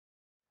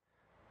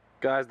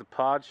Guys, the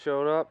pod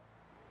showed up,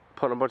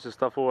 putting a bunch of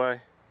stuff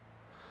away.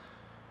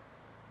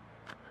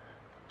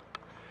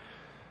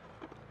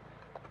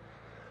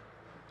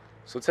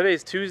 So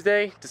today's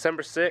Tuesday,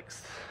 December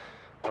 6th.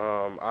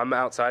 I'm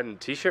outside in a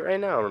t-shirt right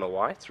now. I don't know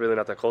why. It's really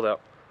not that cold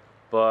out.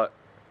 But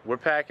we're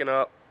packing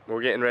up.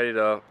 We're getting ready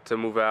to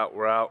move out.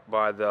 We're out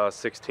by the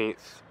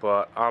 16th,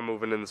 but I'm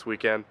moving in this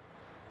weekend.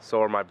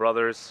 So are my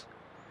brothers.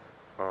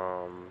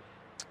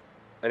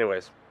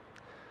 Anyways,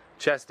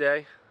 chest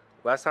day.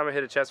 Last time I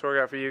hit a chest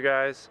workout for you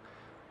guys,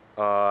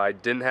 I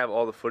didn't have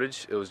all the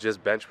footage. It was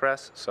just bench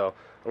press. So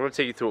I'm going to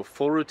take you through a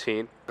full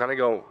routine. I'm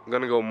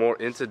going to go more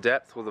into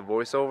depth with a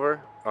voiceover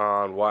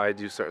on why I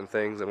do certain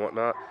things and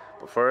whatnot.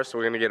 But first,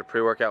 we're going to get a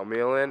pre-workout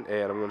meal in,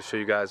 and I'm going to show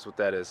you guys what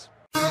that is.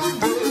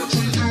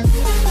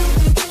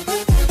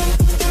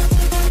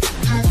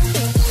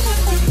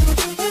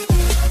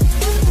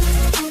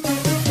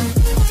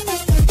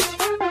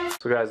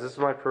 So guys, this is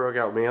my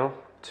pre-workout meal.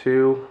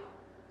 2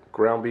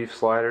 ground beef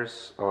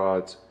sliders.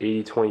 It's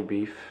 80-20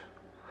 beef.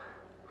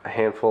 A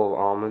handful of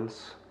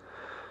almonds.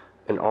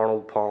 An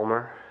Arnold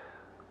Palmer.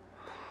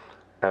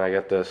 And I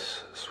got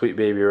this Sweet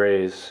Baby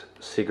Ray's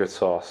secret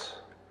sauce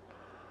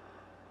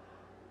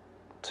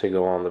to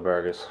go on the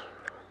burgers.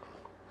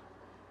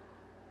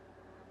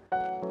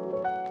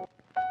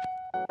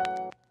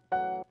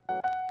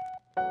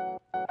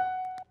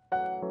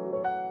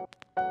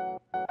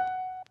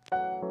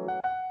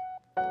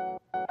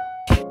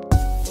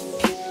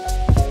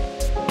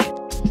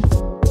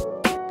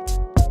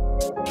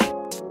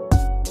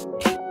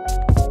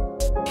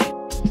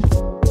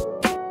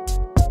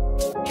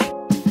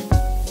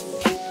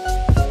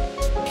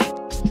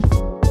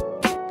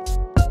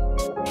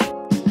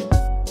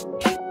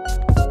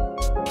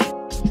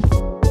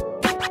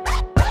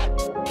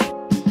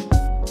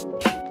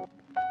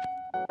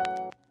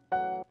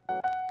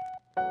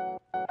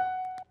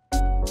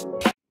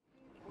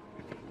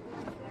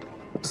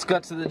 Just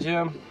got to the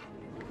gym.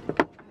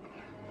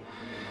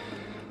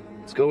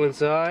 Let's go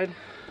inside.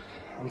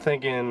 I'm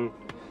thinking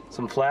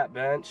some flat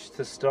bench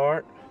to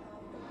start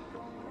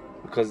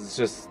because it's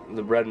just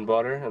the bread and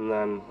butter, and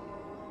then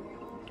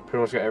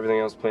pretty much got everything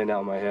else planned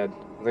out in my head.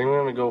 I think I'm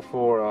gonna go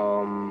for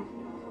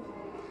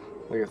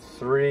like a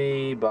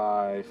 3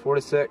 by 4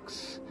 to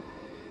 6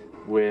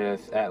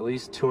 with at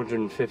least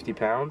 250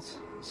 pounds.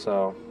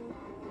 So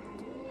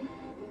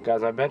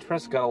guys, my bench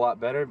press got a lot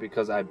better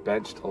because I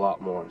benched a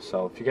lot more.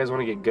 So if you guys want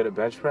to get good at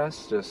bench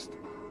press, just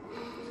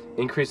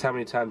increase how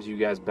many times you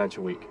guys bench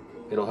a week.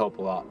 It'll help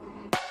a lot.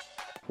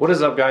 What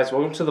is up, guys?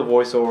 Welcome to the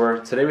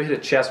voiceover. Today we hit a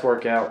chest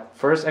workout.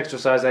 First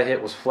exercise I hit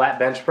was flat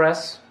bench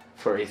press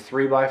for a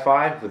 3 by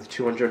 5 with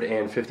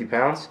 250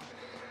 pounds.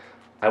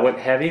 I went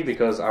heavy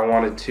because I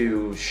wanted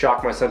to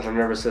shock my central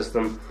nervous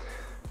system,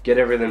 get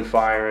everything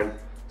firing,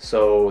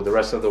 so the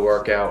rest of the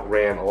workout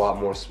ran a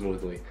lot more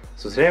smoothly.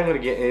 So today I'm going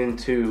to get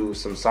into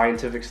some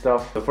scientific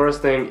stuff. The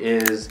first thing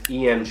is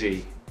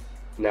EMG.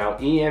 Now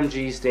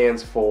EMG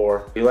stands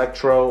for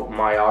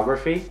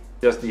electromyography,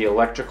 just the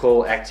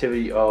electrical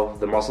activity of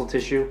the muscle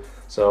tissue.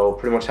 So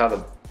pretty much how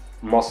the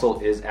muscle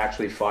is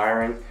actually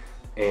firing,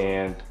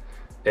 and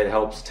it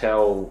helps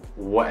tell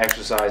what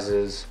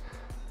exercises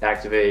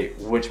activate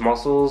which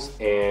muscles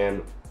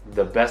and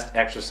the best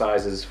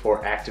exercises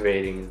for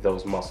activating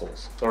those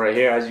muscles. So right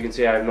here, as you can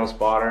see, I have no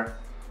spotter,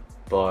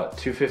 but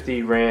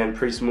 250 ran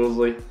pretty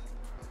smoothly,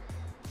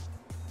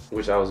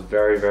 which I was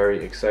very,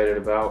 very excited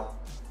about.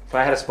 If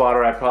I had a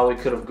spotter, I probably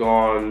could have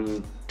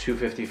gone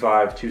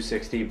 255,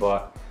 260,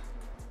 but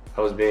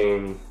I was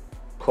being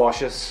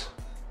cautious,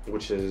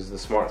 which is the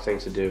smart thing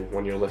to do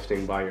when you're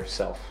lifting by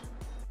yourself.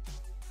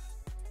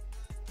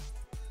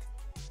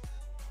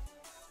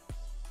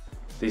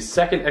 The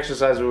second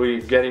exercise we're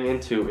getting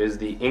into is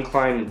the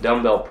incline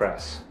dumbbell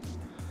press.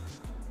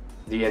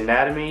 The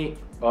anatomy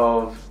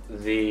of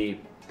the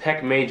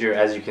pec major,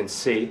 as you can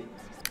see,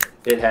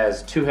 it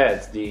has 2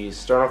 heads, the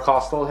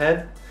sternocostal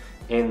head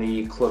and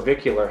the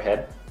clavicular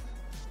head.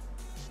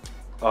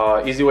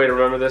 Easy way to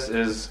remember this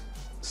is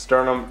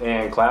sternum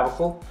and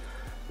clavicle.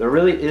 There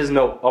really is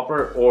no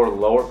upper or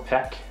lower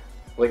pec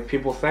like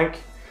people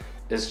think.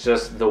 It's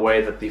just the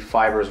way that the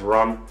fibers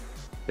run.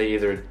 They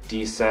either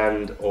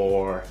descend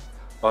or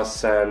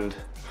ascend.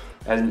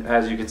 And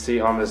as you can see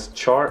on this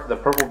chart, the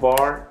purple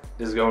bar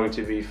is going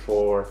to be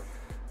for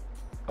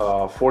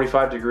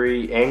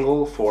 45-degree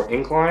angle for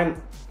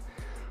incline,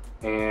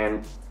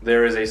 and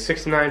there is a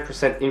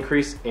 69%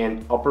 increase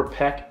in upper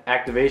pec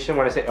activation.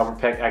 When I say upper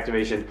pec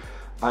activation,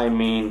 I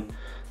mean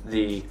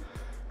the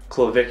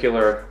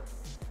clavicular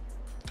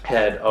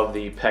head of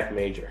the pec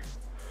major.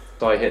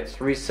 So I hit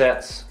 3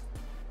 sets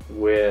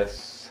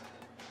with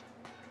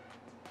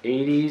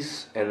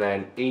 80s and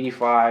then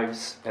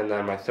 85s, and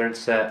then my third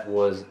set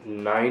was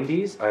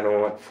 90s. I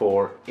went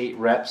for 8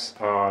 reps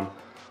on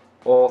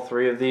all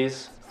 3 of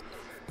these.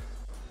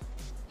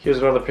 Here's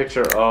another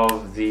picture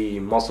of the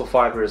muscle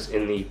fibers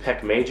in the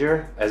pec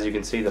major. As you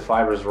can see, the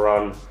fibers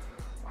run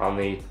on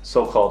the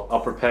so-called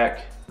upper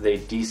pec. They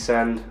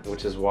descend,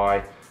 which is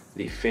why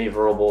the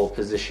favorable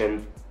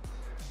position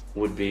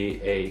would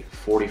be a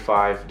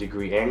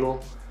 45-degree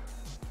angle.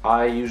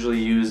 I usually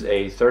use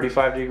a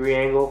 35-degree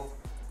angle,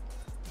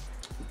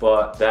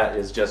 but that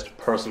is just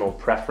personal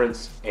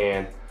preference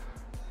and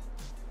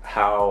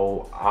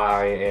how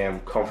I am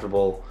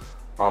comfortable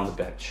on the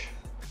bench.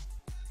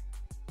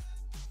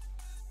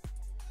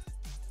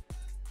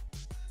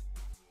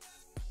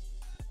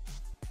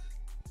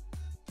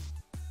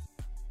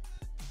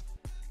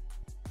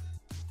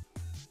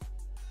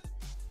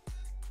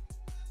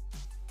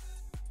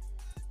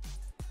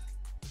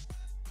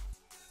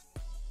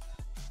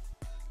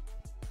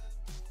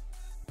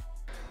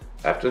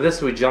 After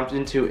this, we jumped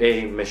into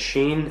a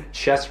machine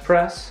chest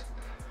press.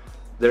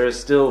 There is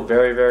still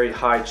very, very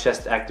high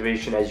chest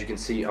activation, as you can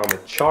see on the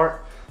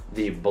chart.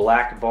 The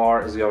black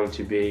bar is going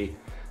to be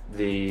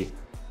the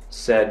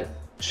said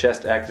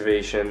chest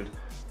activation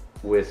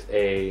with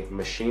a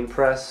machine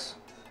press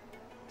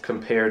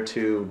compared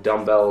to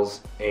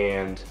dumbbells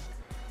and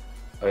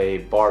a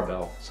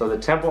barbell. So the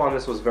tempo on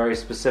this was very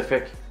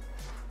specific.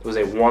 It was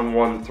a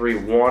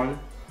 1-1-3-1.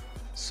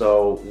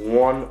 So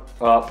 1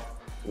 up,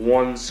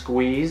 1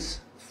 squeeze,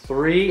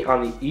 3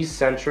 on the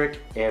eccentric,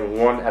 and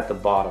 1 at the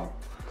bottom.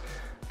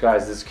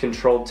 Guys, this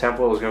controlled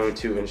tempo is going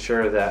to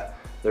ensure that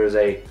there's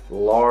a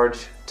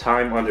large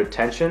time under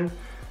tension,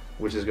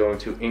 which is going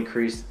to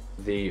increase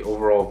the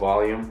overall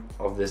volume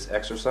of this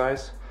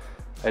exercise.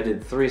 I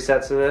did 3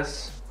 sets of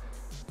this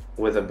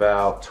with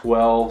about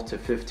 12 to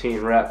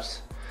 15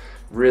 reps.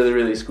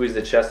 Really squeeze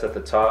the chest at the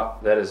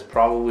top. That is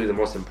probably the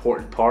most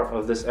important part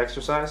of this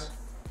exercise.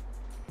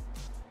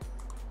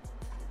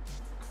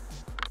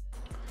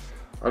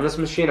 On this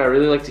machine, I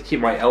really like to keep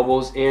my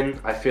elbows in.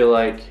 I feel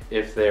like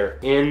if they're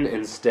in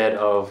instead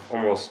of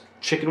almost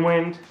chicken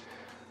winged,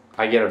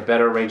 I get a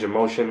better range of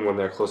motion when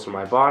they're close to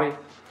my body.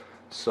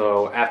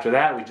 So after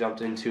that, we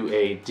jumped into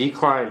a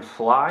decline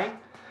fly.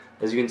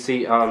 As you can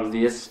see on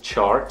this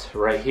chart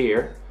right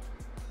here,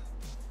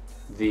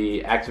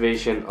 the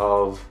activation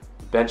of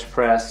bench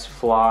press,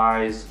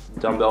 flies,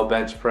 dumbbell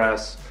bench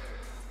press,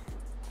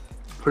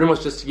 pretty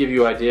much just to give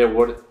you an idea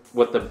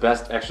what the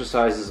best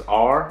exercises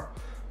are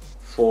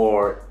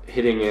for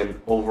hitting an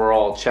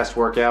overall chest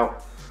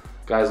workout.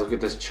 Guys, look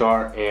at this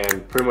chart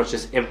and pretty much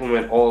just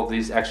implement all of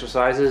these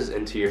exercises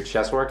into your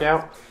chest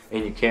workout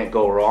and you can't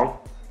go wrong.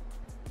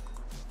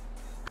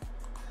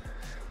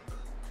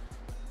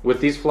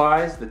 With these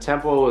flies, the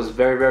tempo is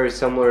very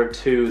similar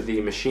to the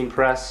machine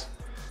press.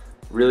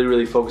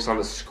 Really focus on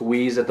the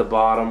squeeze at the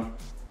bottom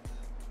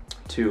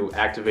to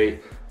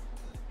activate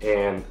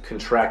and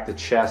contract the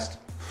chest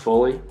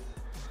fully.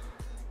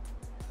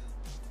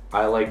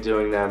 I like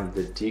doing them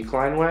the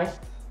decline way,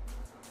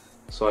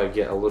 so I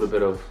get a little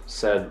bit of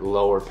said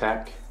lower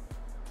pec.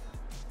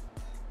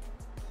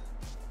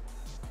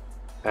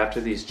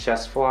 After these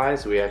chest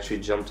flies, we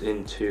actually jumped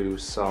into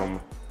some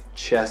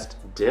chest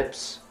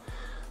dips.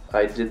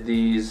 I did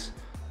these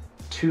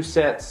 2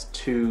 sets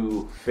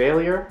to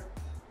failure,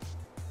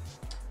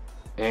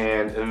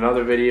 and in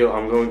another video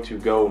I'm going to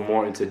go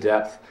more into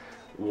depth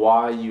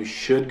why you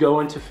should go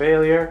into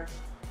failure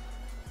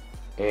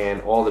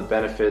and all the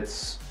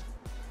benefits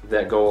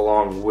that go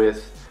along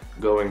with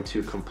going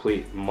to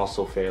complete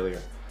muscle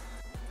failure.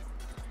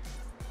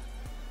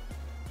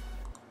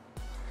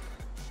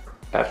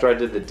 After I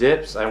did the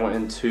dips, I went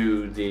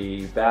into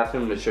the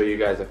bathroom to show you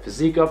guys a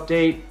physique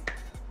update.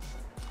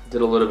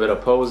 Did a little bit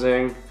of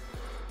posing.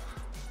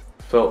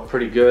 Felt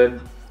pretty good.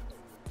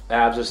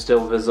 Abs are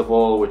still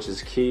visible, which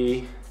is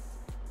key.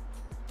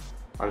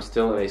 I'm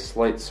still in a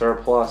slight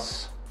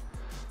surplus.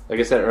 Like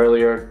I said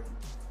earlier,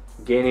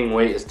 gaining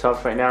weight is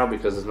tough right now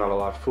because there's not a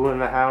lot of food in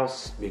the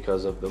house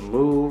because of the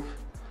move,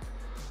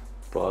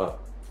 but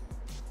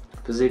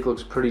physique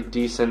looks pretty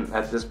decent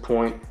at this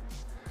point.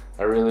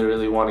 I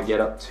really want to get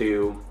up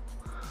to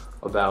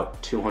about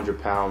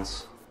 200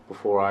 pounds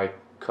before I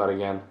cut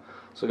again.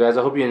 So guys,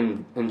 I hope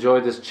you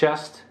enjoyed this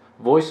chest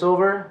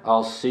voiceover.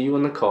 I'll see you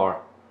in the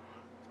car.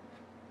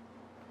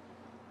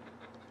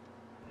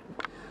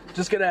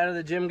 Just got out of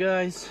the gym,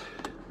 guys.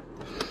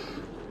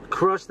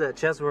 Crushed that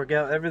chest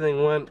workout.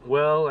 Everything went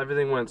well,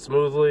 everything went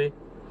smoothly,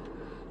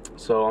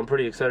 so I'm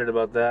pretty excited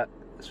about that,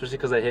 especially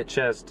because I hit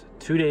chest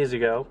 2 days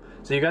ago.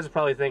 So you guys are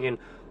probably thinking,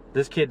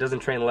 this kid doesn't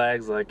train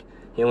legs, like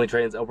he only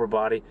trains upper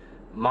body.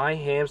 My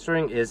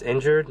hamstring is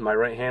injured, my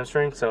right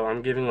hamstring, so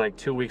I'm giving like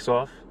 2 weeks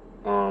off.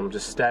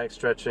 Just static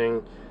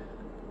stretching,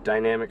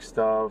 dynamic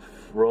stuff,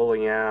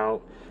 rolling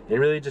out, and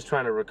really just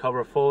trying to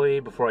recover fully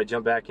before I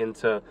jump back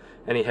into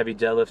any heavy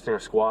deadlifting or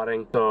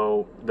squatting.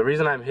 So the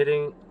reason I'm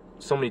hitting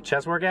so many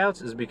chest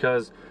workouts is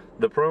because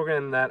the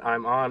program that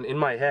I'm on in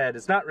my head,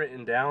 it's not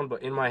written down,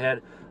 but in my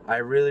head I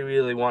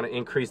really want to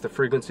increase the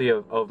frequency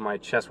of my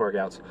chest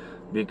workouts,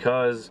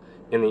 because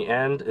in the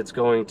end it's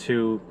going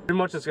to pretty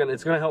much it's going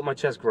to help my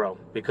chest grow,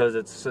 because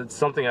it's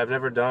something I've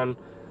never done.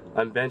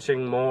 I'm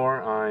benching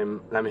more,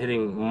 I'm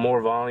hitting more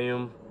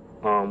volume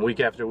week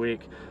after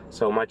week,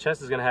 so my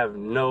chest is going to have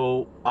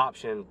no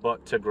option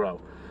but to grow.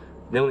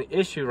 The only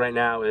issue right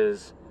now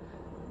is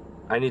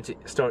I need to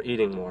start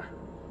eating more.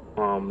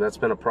 That's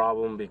been a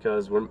problem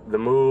because the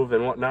move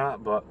and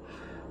whatnot, but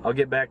I'll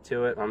get back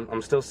to it.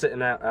 I'm still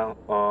sitting at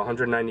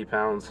 190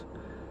 pounds,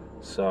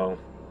 So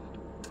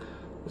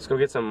let's go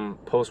get some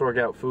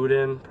post-workout food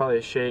in, probably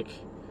a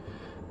shake,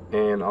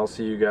 and I'll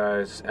see you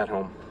guys at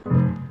home.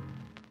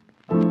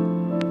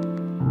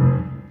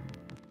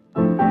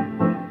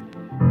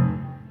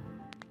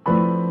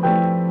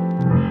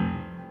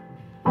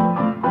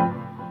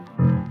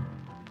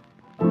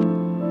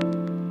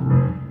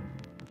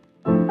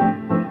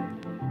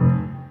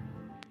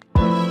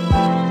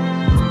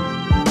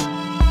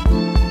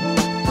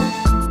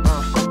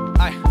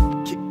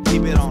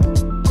 Keep it on.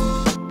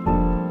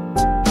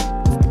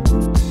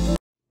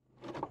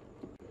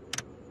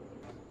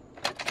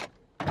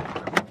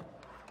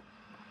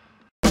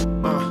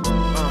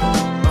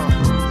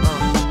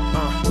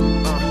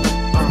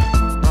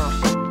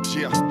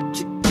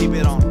 Keep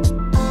it on.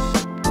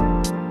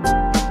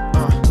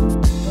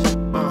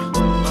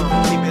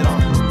 Keep it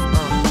on.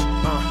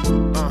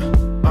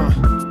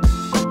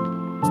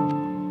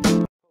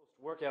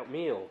 Workout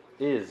meal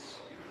is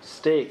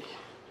steak,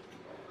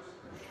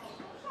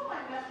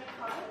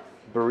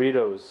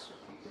 burritos,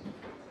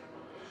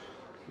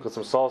 got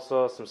some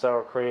salsa, some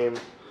sour cream,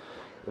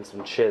 and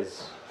some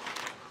chiz,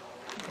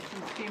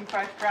 Some steamed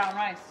fresh brown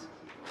rice.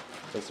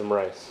 and some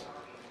rice.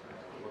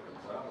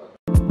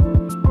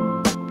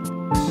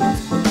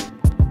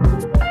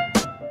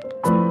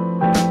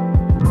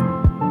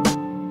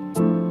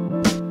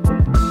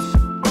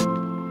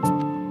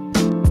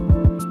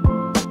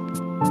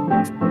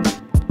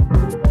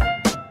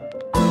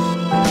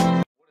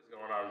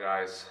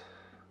 Guys,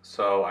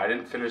 so I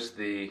didn't finish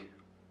the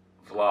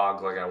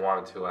vlog like I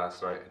wanted to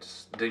last night. I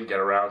just didn't get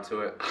around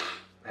to it.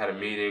 I had a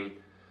meeting.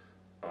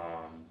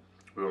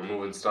 We were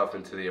moving stuff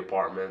into the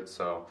apartment,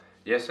 so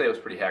yesterday was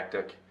pretty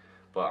hectic,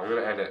 but I'm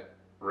gonna end it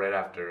right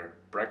after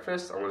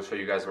breakfast. I'm gonna show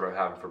you guys what I'm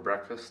having for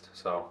breakfast,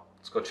 so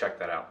let's go check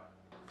that out.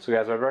 So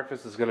guys, my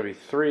breakfast is gonna be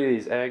 3 of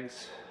these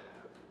eggs,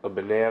 a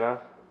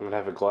banana, I'm gonna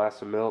have a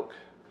glass of milk,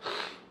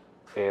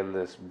 and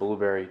this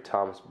blueberry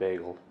Thomas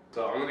bagel.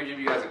 So I'm going to give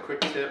you guys a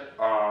quick tip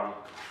on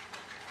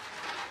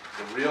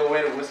the real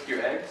way to whisk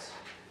your eggs.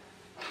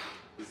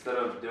 Instead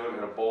of doing it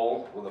in a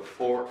bowl with a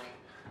fork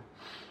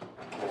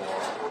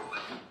or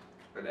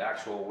an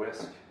actual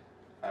whisk.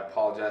 I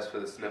apologize for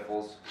the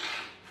sniffles.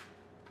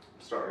 I'm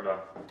starting to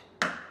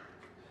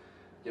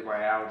get my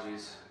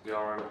allergies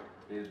going.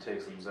 Need to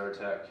take some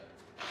Zyrtec.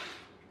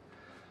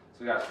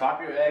 So guys,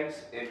 pop your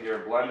eggs in your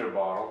blender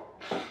bottle,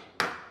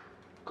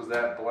 because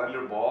that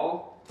blender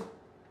ball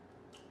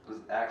is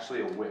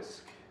actually a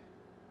whisk.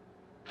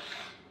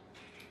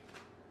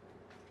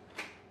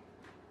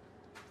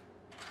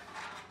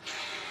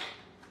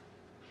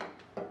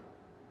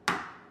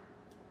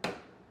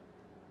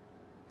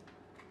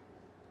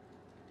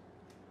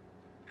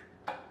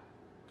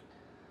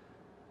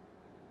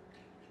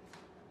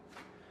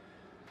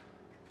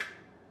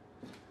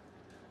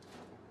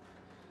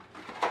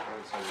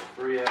 So your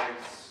 3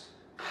 eggs.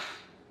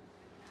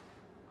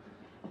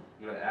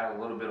 I'm going to add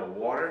a little bit of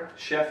water.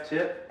 Chef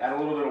tip, add a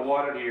little bit of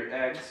water to your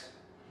eggs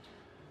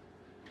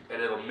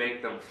and it'll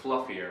make them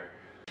fluffier.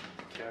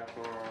 Cap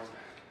on.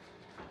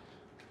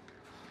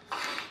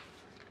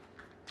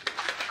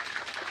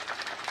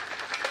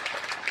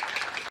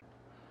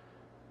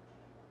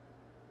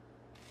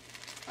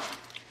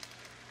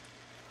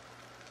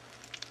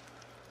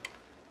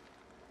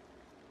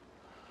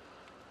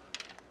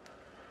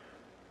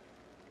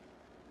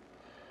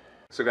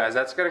 So guys,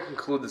 that's going to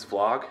conclude this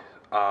vlog.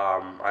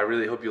 I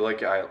really hope you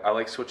like it. I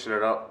like switching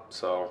it up,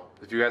 so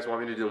if you guys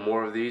want me to do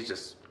more of these,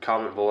 just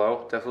comment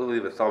below. Definitely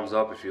leave a thumbs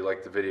up if you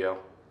like the video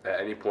at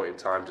any point in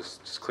time.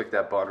 Just click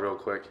that button real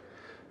quick,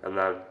 and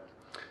then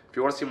if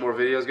you want to see more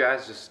videos,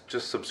 guys,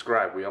 just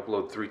subscribe. We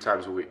upload 3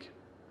 times a week.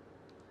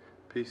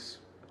 Peace.